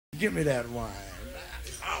Give me that wine.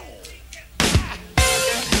 Oh.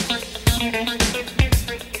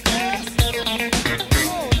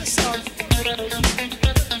 Oh, this sounds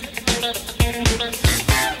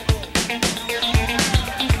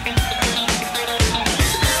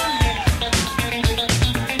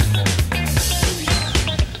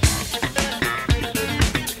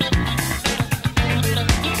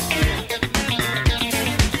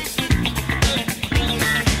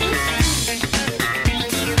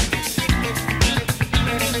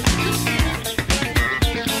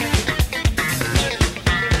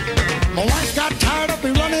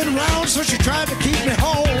so she tried to keep me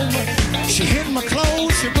home. She hid my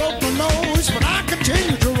clothes, she broke my nose, but I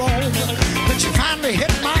continued to roam. Then she finally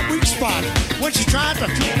hit my weak spot when she tried to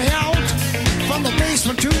keep me out from the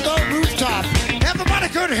basement to the rooftop. Everybody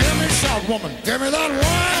could hear me shout, woman, give me that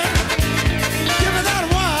wine. Give me that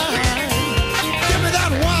wine. Give me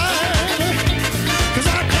that wine. 'Cause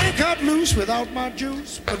I can't cut loose without my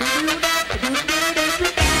juice.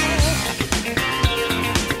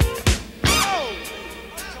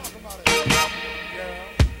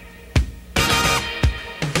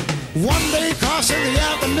 One day crossing the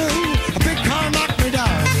avenue, a big car knocked me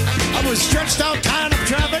down. I was stretched out tired of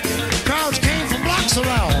traffic, crowds came from blocks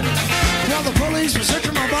around. While the police were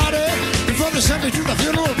searching my body, before they sent me to the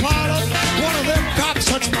funeral parlor, one of them cops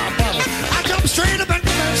touched my bottle. I jumped straight up and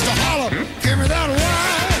commenced to holler, give me that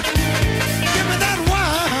wine, give me that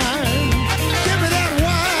wine, give me that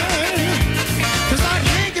wine. 'Cause I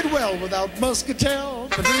can't get well without muscatel.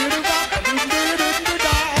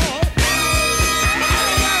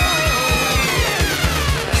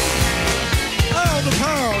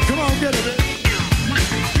 Come on, get it.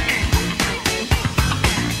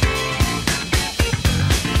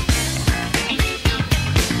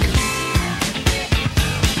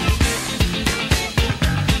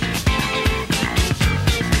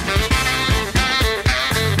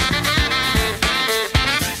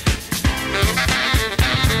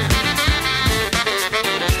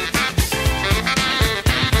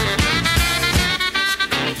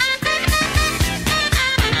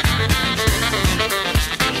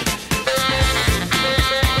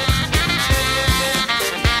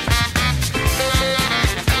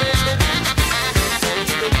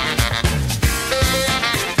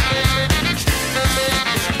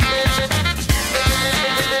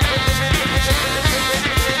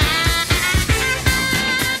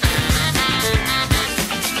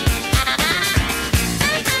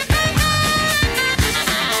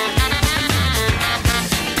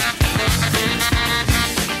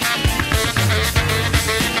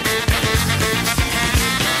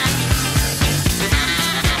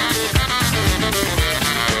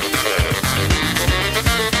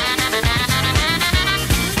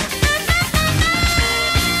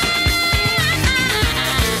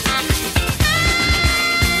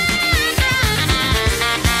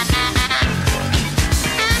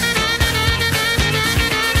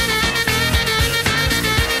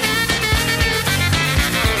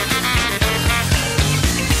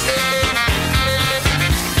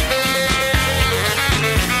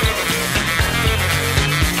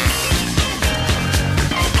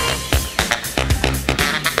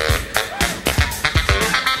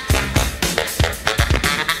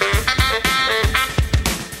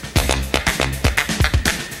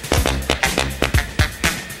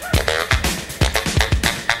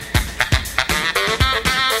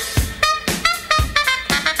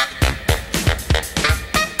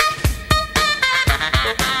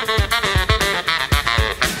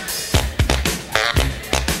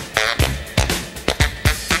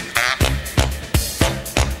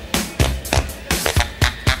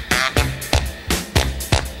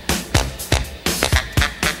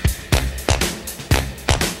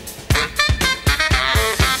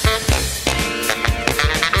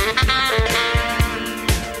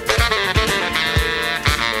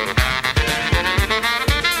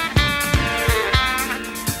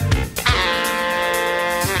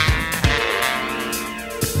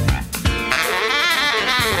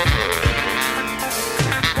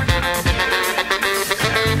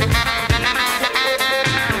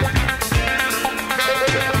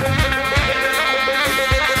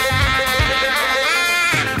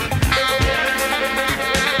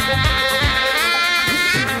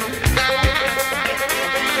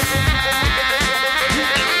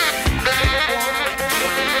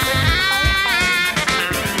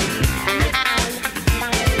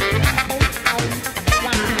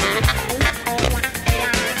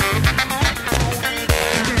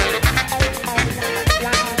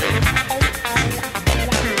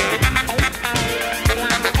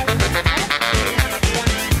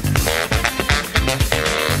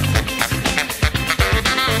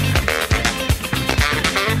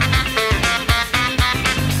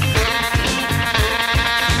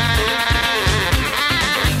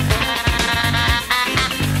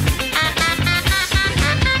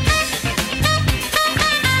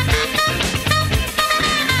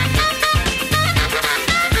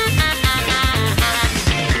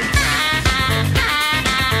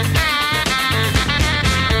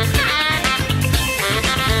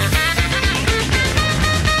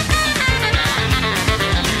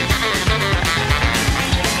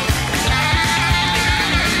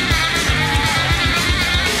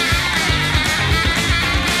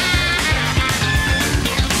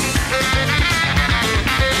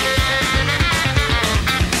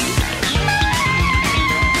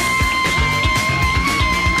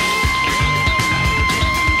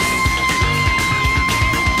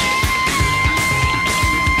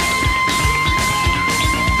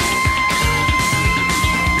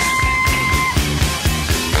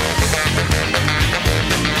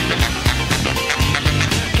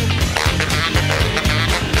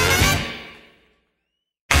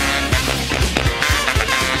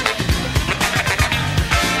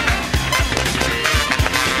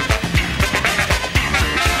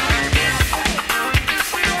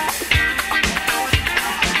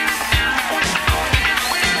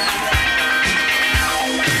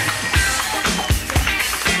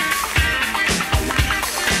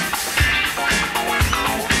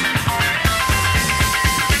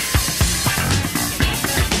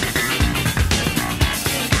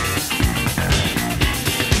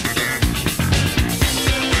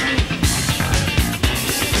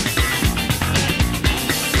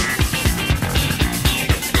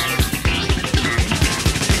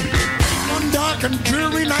 one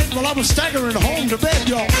dreary night while I was staggering home to bed,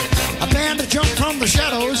 y'all, a bandit jumped from the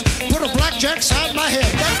shadows, put a blackjack side my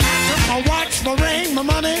head. Took my watch, my ring, my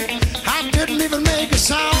money. I didn't even make a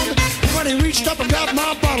sound. When he reached up and grabbed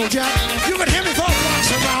my bottle jack, you could hear me 4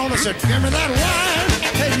 blocks around. I said, give me that wine.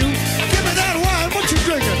 Hey, you, give me that wine. What you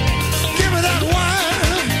drinking? Give me that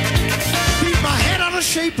wine. Beat my head out of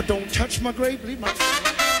shape, but don't touch my grape. Leave my...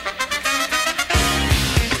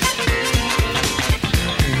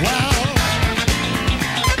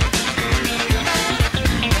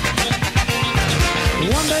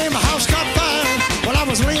 One day my house caught fire while I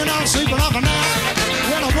was laying out sleeping off a nap.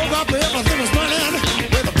 When I woke up, everything was burning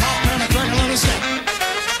with a pop and a crackle and a snap.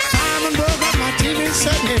 Fireman broke up my TV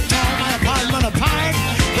set, he tore my apartment apart.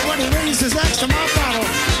 But when he raised his axe to my bottle,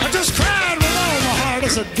 I just cried with all my heart. I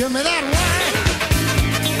said, give me that wine.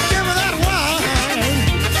 Give me that wine.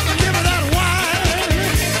 Give me that wine.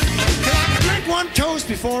 Can I drink one toast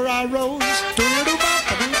before I rose?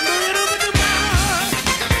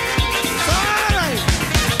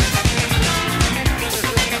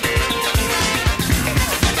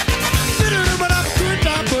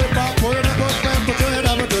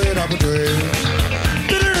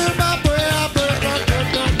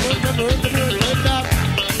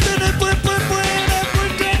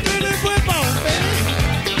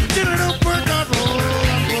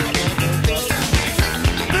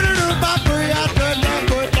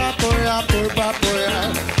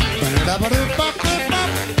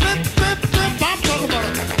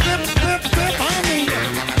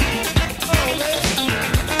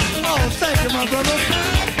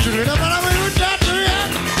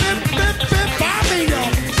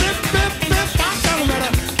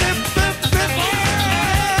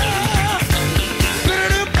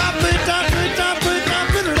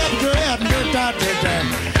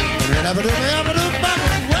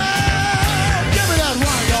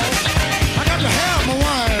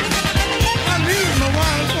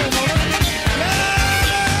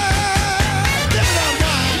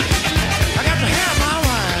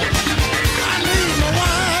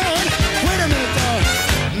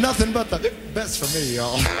 But the best for me,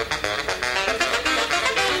 y'all.